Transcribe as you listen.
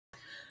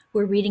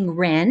We're reading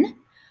Wren,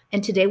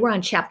 and today we're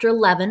on chapter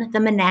 11, The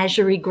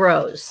Menagerie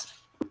Grows.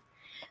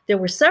 There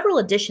were several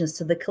additions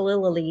to the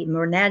Killilly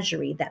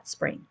Menagerie that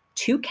spring.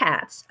 2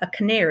 cats, a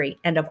canary,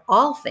 and of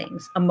all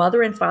things, a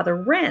mother and father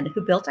Wren,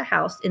 who built a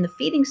house in the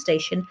feeding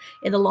station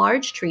in the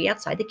large tree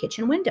outside the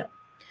kitchen window.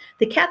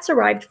 The cats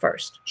arrived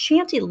first.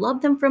 Shanty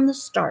loved them from the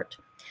start.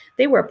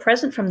 They were a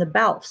present from the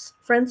Balfs,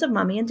 friends of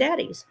Mummy and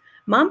Daddy's.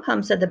 Mom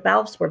Pum said the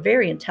Balfs were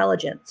very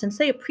intelligent since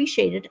they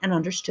appreciated and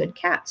understood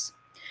cats.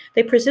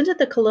 They presented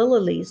the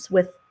Killillys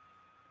with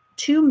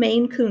 2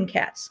 Maine Coon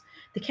cats.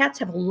 The cats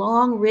have a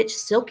long, rich,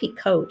 silky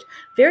coat,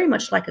 very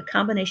much like a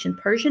combination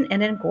Persian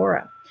and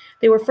Angora.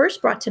 They were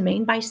first brought to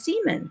Maine by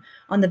seamen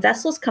on the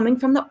vessels coming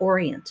from the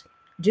Orient.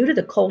 Due to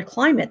the cold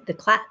climate,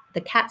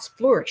 the cats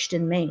flourished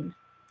in Maine.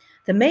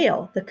 The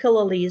male, the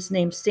Killillys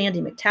named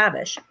Sandy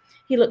McTavish,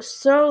 he looked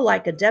so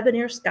like a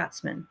debonair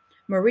Scotsman.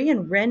 Marie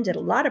and Wren did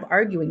a lot of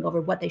arguing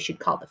over what they should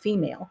call the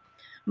female.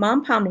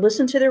 Mom Pom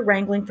listened to their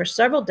wrangling for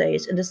several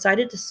days and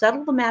decided to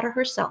settle the matter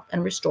herself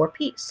and restore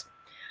peace.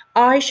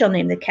 I shall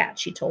name the cat,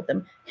 she told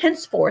them.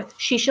 Henceforth,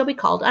 she shall be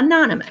called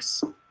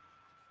Anonymous.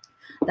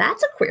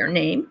 That's a queer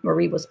name,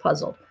 Marie was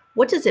puzzled.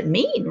 What does it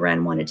mean?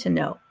 Wren wanted to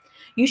know.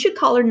 You should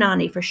call her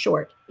Nani for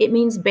short. It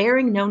means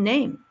bearing no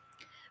name.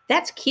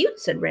 That's cute,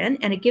 said Wren,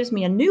 and it gives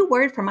me a new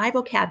word for my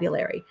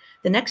vocabulary.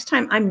 The next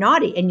time I'm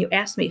naughty and you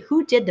ask me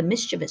who did the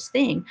mischievous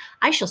thing,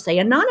 I shall say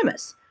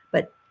Anonymous,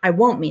 but I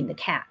won't mean the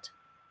cat.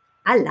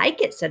 I like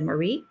it, said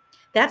Marie.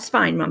 That's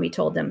fine, Mummy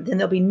told them. Then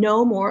there'll be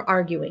no more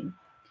arguing.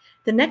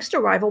 The next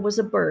arrival was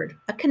a bird,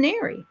 a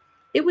canary.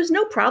 It was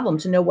no problem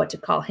to know what to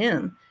call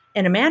him.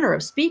 In a manner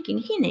of speaking,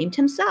 he named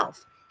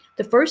himself.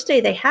 The first day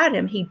they had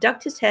him, he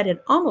ducked his head and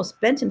almost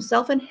bent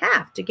himself in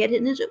half to get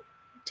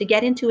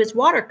into his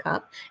water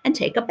cup and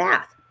take a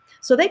bath.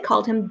 So they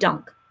called him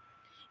Dunk.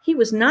 He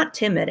was not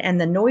timid, and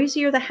the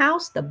noisier the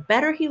house, the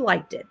better he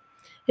liked it.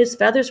 His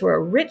feathers were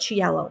a rich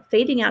yellow,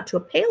 fading out to a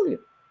paler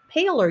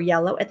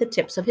yellow at the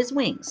tips of his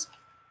wings.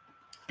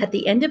 At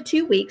the end of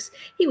 2 weeks,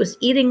 he was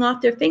eating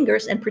off their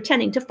fingers and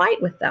pretending to fight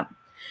with them.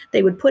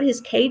 They would put his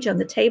cage on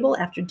the table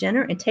after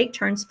dinner and take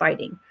turns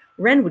fighting.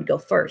 Wren would go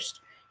first.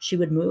 She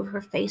would move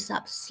her face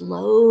up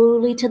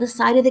slowly to the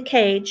side of the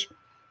cage,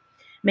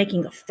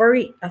 making a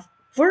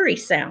furry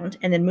sound,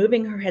 and then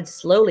moving her head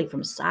slowly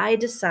from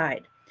side to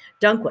side.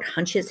 Dunk would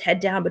hunch his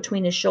head down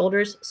between his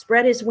shoulders,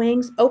 spread his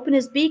wings, open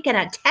his beak, and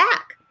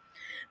attack.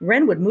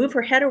 Wren would move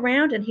her head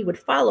around, and he would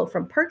follow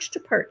from perch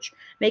to perch,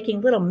 making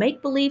little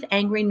make-believe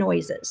angry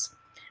noises.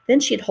 Then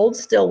she'd hold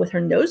still with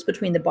her nose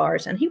between the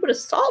bars, and he would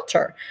assault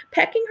her,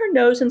 pecking her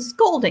nose and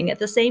scolding at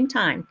the same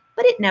time,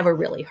 but it never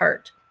really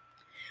hurt.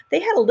 They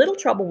had a little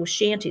trouble with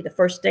Shanty the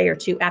first day or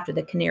 2 after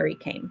the canary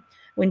came.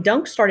 When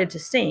Dunk started to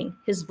sing,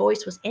 his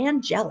voice was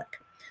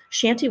angelic.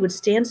 Shanty would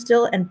stand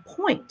still and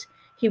point.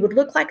 He would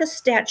look like a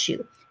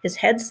statue, his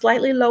head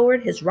slightly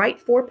lowered, his right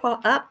forepaw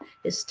up,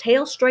 his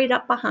tail straight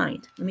up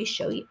behind. Let me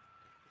show you.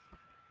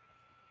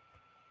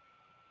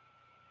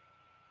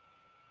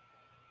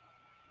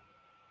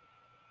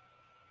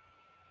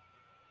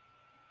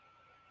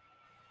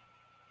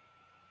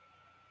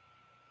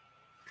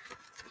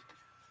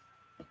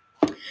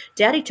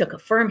 Daddy took a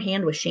firm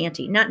hand with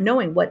Shanty, not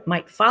knowing what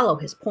might follow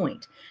his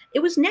point. It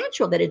was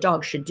natural that a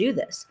dog should do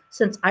this,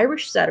 since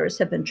Irish setters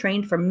have been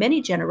trained for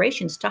many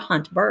generations to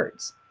hunt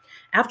birds.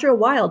 After a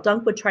while,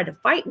 Dunk would try to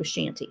fight with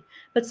Shanty,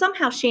 but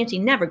somehow Shanty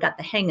never got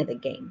the hang of the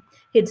game.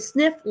 He'd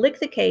sniff, lick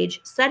the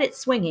cage, set it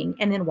swinging,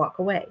 and then walk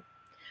away.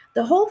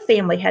 The whole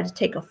family had to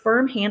take a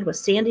firm hand with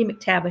Sandy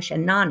McTavish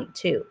and Nani,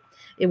 too.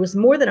 It was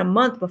more than a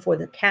month before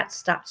the cats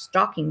stopped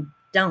stalking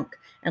Dunk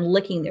and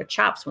licking their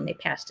chops when they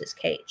passed his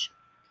cage.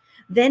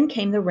 Then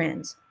came the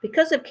Wrens.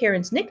 Because of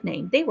Karen's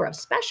nickname, they were of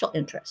special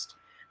interest.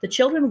 The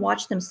children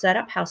watched them set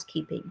up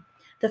housekeeping.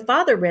 The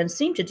father Wren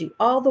seemed to do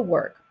all the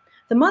work.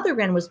 The mother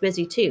Wren was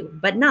busy too,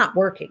 but not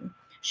working.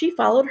 She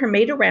followed her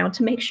mate around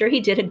to make sure he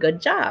did a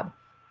good job.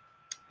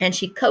 And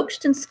she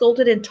coaxed and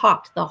scolded and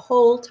talked the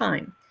whole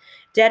time.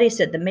 Daddy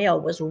said the male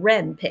was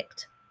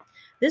Wren-picked.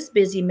 This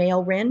busy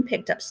male Wren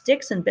picked up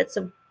sticks and bits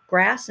of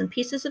grass and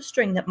pieces of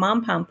string that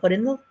Mom Pom put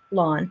in the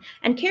lawn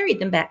and carried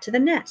them back to the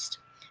nest.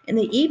 In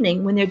the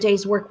evening, when their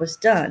day's work was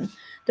done,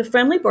 the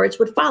friendly birds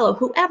would follow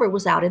whoever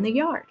was out in the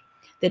yard.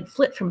 They'd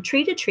flit from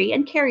tree to tree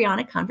and carry on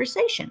a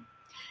conversation.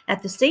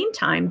 At the same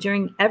time,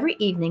 during every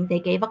evening, they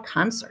gave a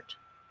concert.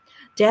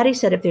 Daddy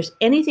said if there's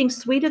anything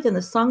sweeter than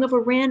the song of a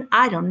wren,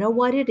 I don't know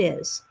what it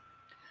is.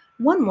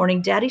 One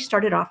morning, Daddy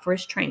started off for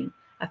his train.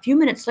 A few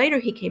minutes later,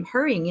 he came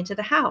hurrying into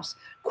the house.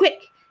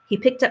 Quick! He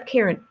picked up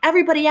Karen.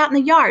 Everybody out in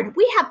the yard.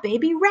 We have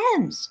baby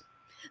wrens.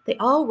 They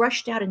all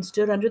rushed out and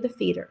stood under the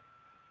feeder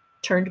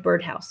turned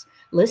birdhouse.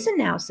 Listen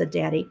now, said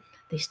Daddy.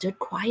 They stood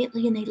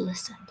quietly and they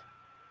listened.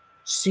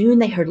 Soon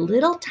they heard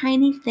little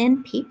tiny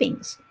thin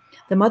peepings.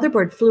 The mother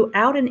bird flew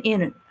out and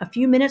in. A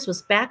few minutes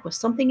was back with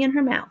something in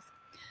her mouth.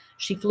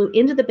 She flew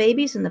into the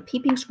babies and the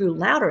peepings grew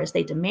louder as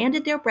they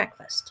demanded their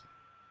breakfast.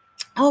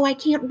 Oh, I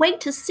can't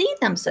wait to see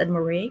them, said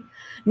Marie.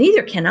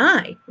 Neither can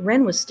I.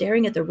 Wren was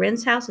staring at the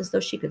wren's house as though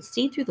she could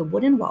see through the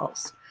wooden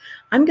walls.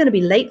 I'm going to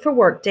be late for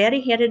work.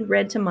 Daddy handed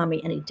Red to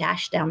Mummy, and he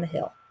dashed down the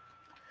hill.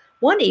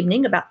 One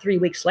evening, about 3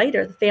 weeks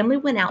later, the family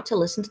went out to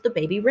listen to the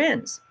baby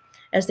wrens.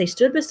 As they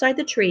stood beside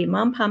the tree,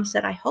 Mom Pom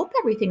said, I hope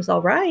everything's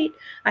all right.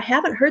 I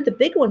haven't heard the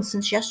big ones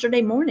since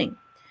yesterday morning.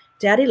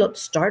 Daddy looked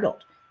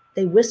startled.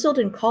 They whistled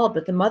and called,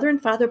 but the mother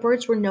and father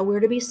birds were nowhere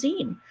to be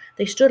seen.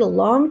 They stood a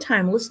long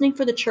time listening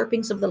for the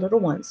chirpings of the little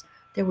ones.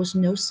 There was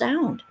no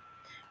sound.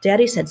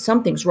 Daddy said,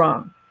 something's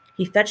wrong.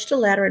 He fetched a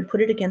ladder and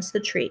put it against the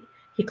tree.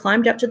 He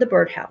climbed up to the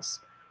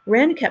birdhouse.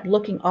 Wren kept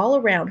looking all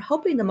around,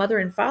 hoping the mother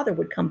and father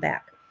would come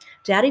back.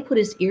 Daddy put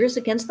his ears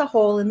against the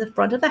hole in the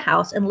front of the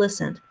house and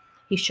listened.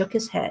 He shook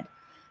his head.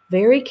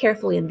 Very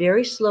carefully and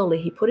very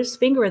slowly, he put his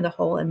finger in the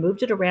hole and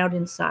moved it around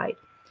inside.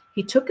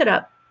 He took it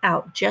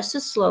out just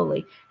as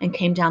slowly and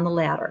came down the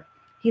ladder.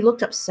 He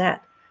looked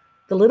upset.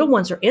 The little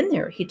ones are in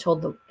there, he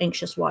told the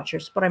anxious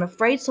watchers, but I'm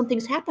afraid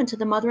something's happened to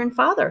the mother and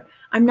father.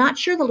 I'm not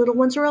sure the little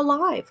ones are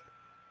alive.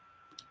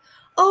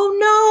 Oh,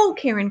 no,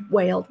 Karen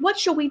wailed. What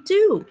shall we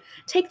do?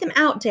 Take them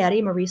out,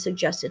 Daddy, Marie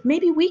suggested.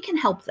 Maybe we can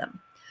help them.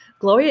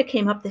 Gloria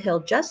came up the hill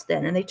just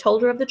then, and they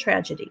told her of the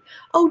tragedy.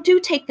 Oh,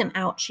 do take them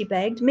out, she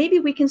begged. Maybe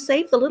we can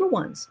save the little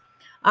ones.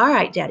 All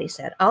right, Daddy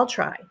said. I'll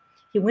try.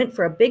 He went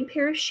for a big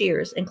pair of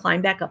shears and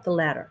climbed back up the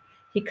ladder.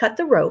 He cut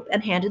the rope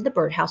and handed the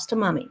birdhouse to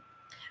Mummy.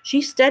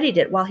 She steadied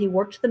it while he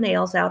worked the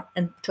nails out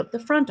and took the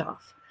front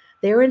off.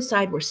 There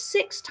inside were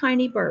 6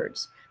 tiny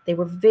birds. They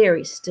were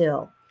very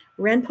still.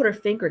 Wren put her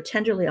finger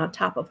tenderly on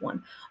top of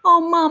one.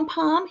 Oh, Mom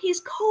Pom,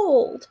 he's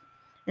cold.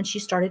 And she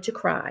started to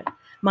cry.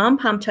 Mom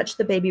Pom touched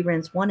the baby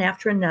wrens one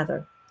after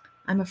another.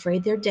 I'm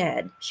afraid they're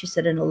dead, she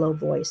said in a low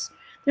voice.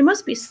 There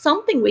must be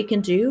something we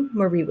can do.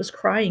 Marie was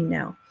crying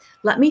now.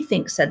 Let me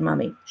think, said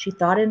Mummy. She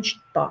thought and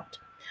thought.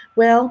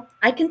 Well,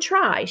 I can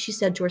try, she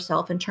said to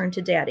herself and turned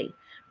to Daddy.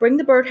 Bring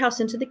the birdhouse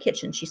into the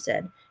kitchen, she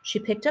said. She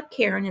picked up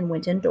Karen and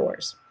went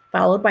indoors,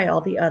 followed by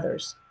all the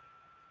others.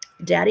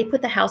 Daddy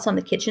put the house on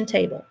the kitchen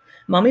table.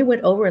 Mummy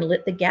went over and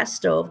lit the gas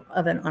stove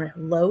oven on a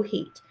low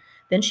heat.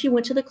 Then she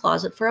went to the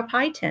closet for a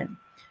pie tin.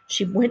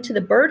 She went to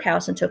the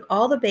birdhouse and took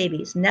all the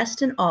babies,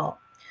 nest and all.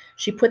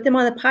 She put them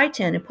on the pie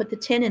tin and put the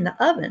tin in the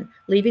oven,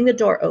 leaving the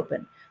door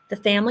open. The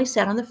family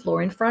sat on the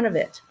floor in front of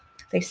it.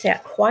 They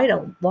sat quite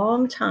a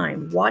long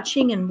time,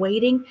 watching and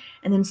waiting,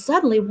 and then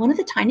suddenly one of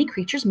the tiny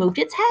creatures moved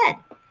its head.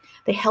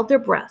 They held their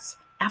breaths.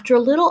 After a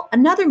little,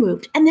 another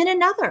moved, and then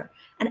another.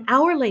 An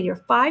hour later,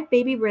 5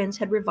 baby wrens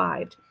had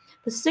revived.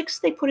 The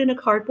 6th they put in a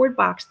cardboard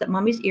box that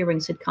Mummy's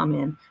earrings had come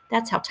in,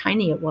 that's how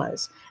tiny it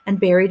was, and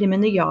buried him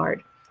in the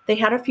yard. They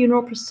had a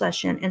funeral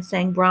procession and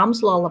sang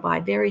Brahms'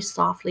 lullaby very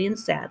softly and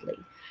sadly.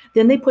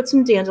 Then they put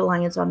some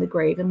dandelions on the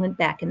grave and went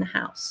back in the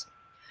house.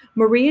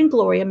 Marie and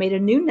Gloria made a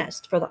new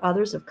nest for the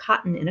others of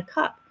cotton in a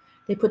cup.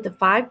 They put the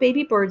 5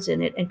 baby birds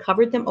in it and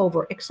covered them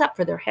over, except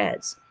for their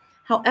heads.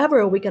 However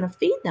are we going to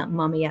feed them?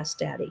 Mummy asked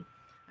Daddy.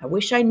 I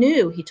wish I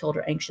knew, he told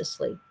her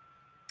anxiously.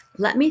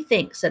 Let me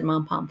think, said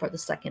Mom Pom for the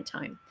second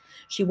time.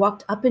 She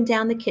walked up and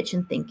down the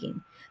kitchen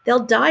thinking. They'll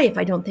die if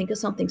I don't think of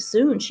something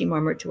soon, she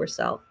murmured to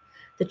herself.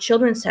 The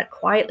children sat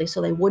quietly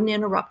so they wouldn't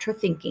interrupt her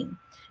thinking.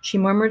 She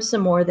murmured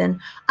some more,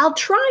 then, I'll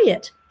try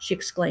it, she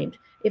exclaimed.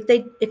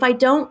 If I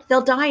don't,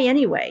 they'll die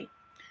anyway.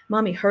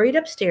 Mommy hurried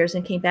upstairs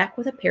and came back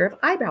with a pair of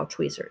eyebrow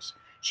tweezers.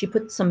 She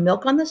put some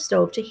milk on the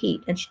stove to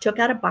heat, and she took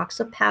out a box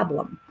of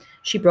pablum.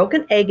 She broke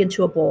an egg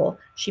into a bowl.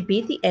 She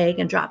beat the egg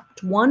and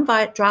dropped 1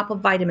 drop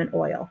of vitamin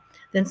oil,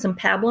 then some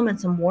pablum and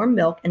some warm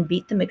milk, and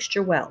beat the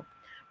mixture well.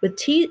 With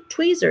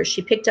tweezers,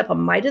 she picked up a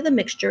mite of the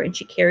mixture, and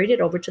she carried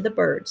it over to the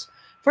birds.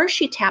 First,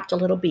 she tapped a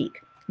little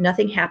beak.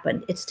 Nothing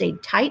happened. It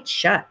stayed tight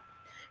shut.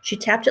 She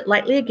tapped it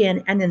lightly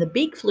again, and then the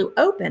beak flew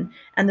open,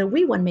 and the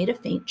wee one made a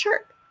faint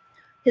chirp.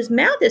 His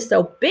mouth is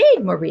so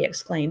big, Marie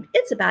exclaimed.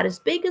 It's about as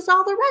big as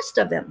all the rest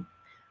of them.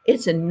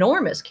 It's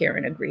enormous,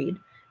 Karen agreed.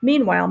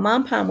 Meanwhile,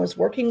 Mom Pom was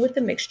working with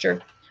the mixture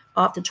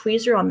off the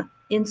tweezer on the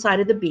inside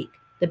of the beak.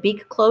 The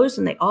beak closed,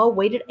 and they all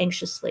waited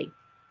anxiously.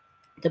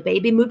 The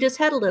baby moved his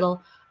head a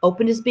little,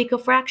 opened his beak a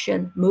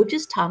fraction, moved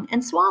his tongue,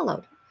 and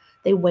swallowed.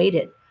 They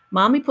waited.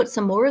 Mommy put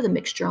some more of the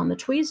mixture on the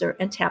tweezer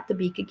and tapped the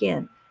beak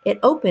again. It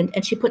opened,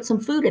 and she put some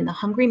food in the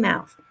hungry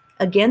mouth.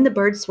 Again, the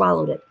bird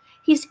swallowed it.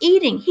 He's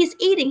eating, he's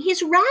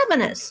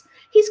ravenous.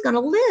 He's going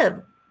to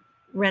live,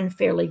 Wren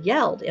fairly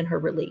yelled in her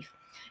relief.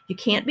 You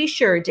can't be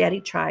sure.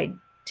 Daddy tried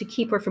to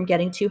keep her from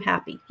getting too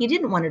happy. He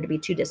didn't want her to be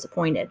too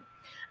disappointed.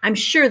 I'm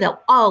sure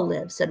they'll all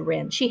live, said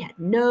Wren. She had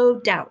no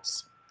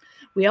doubts.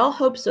 We all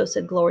hope so,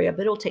 said Gloria,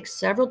 but it'll take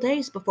several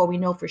days before we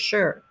know for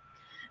sure.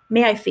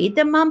 May I feed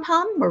them, Mom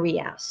Pom? Marie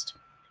asked.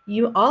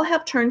 You all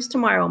have turns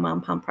tomorrow,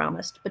 Mom Pom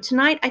promised, but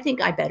tonight I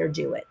think I better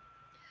do it.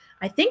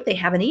 I think they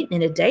haven't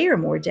eaten in a day or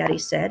more, Daddy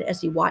said,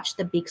 as he watched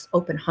the beaks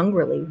open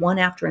hungrily, one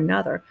after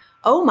another.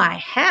 Oh, my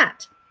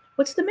hat!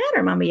 What's the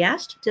matter, Mommy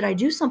asked. Did I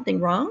do something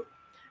wrong?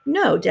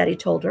 No, Daddy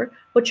told her.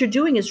 What you're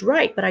doing is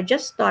right, but I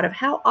just thought of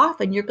how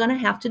often you're going to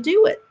have to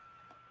do it.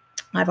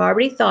 I've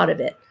already thought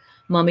of it.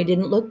 Mommy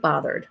didn't look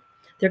bothered.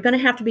 They're going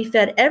to have to be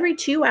fed every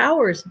 2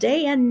 hours,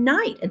 day and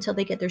night, until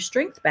they get their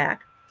strength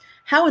back.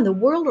 How in the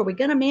world are we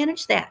going to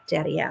manage that?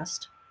 Daddy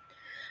asked.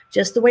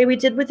 Just the way we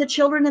did with the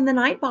children in the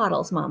night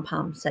bottles, Mom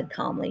Pom said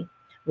calmly.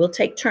 We'll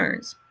take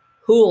turns.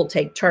 Who'll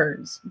take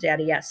turns?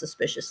 Daddy asked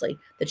suspiciously.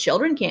 The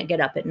children can't get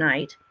up at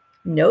night.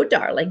 No,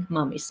 darling,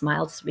 Mommy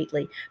smiled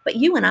sweetly, but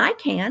you and I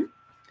can.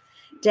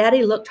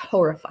 Daddy looked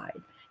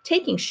horrified.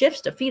 Taking shifts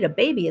to feed a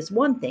baby is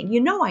one thing.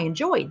 You know I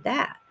enjoyed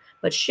that.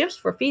 But shifts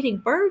for feeding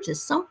birds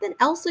is something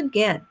else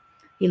again.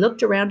 He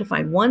looked around to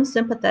find one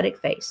sympathetic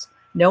face.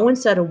 No one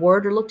said a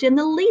word or looked in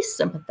the least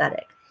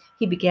sympathetic.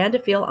 He began to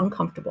feel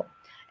uncomfortable.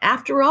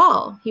 After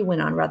all, he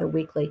went on rather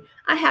weakly,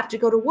 I have to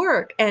go to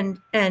work and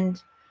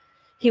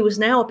he was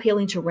now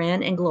appealing to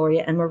Wren and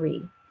Gloria and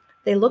Marie.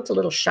 They looked a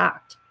little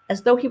shocked,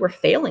 as though he were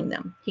failing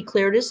them. He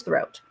cleared his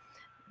throat.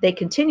 They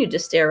continued to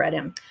stare at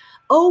him.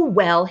 Oh,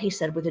 well, he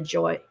said with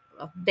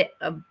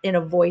in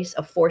a voice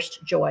of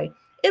forced joy.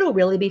 It'll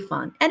really be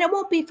fun, and it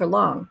won't be for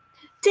long.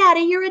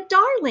 Daddy, you're a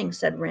darling,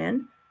 said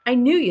Wren. I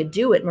knew you'd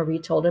do it, Marie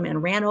told him,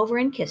 and ran over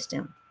and kissed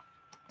him.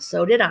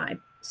 So did I,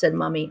 said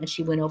Mummy, and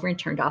she went over and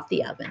turned off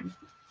the oven.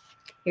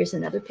 Here's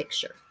another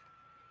picture.